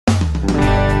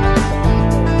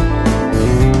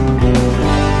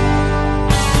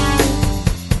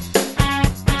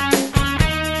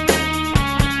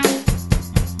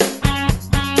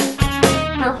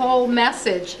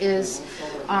message is,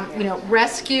 you know,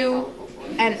 rescue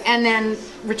and then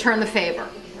return the favor.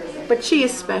 But she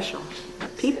is special,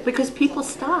 because people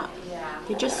stop.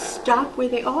 They just stop where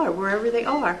they are, wherever they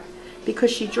are, because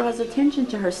she draws attention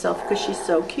to herself because she's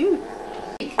so cute.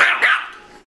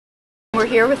 We're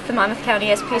here with the Monmouth County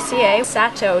SPCA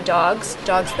Satos dogs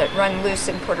that run loose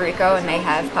in Puerto Rico, and they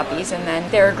have puppies, and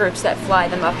then there are groups that fly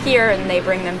them up here and they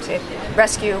bring them to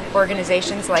rescue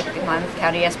organizations like the Monmouth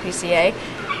County SPCA.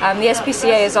 The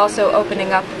SPCA is also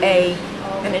opening up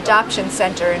an adoption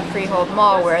center in Freehold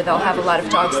Mall where they'll have a lot of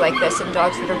dogs like this and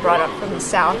dogs that are brought up from the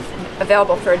South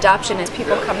available for adoption as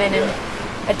people come in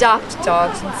and adopt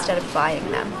dogs instead of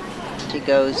buying them. She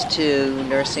goes to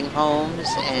nursing homes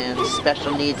and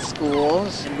special needs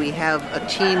schools. We have a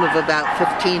team of about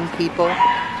 15 people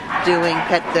doing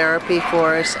pet therapy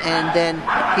for us, and then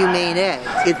humane eggs.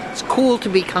 It's cool to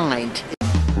be kind.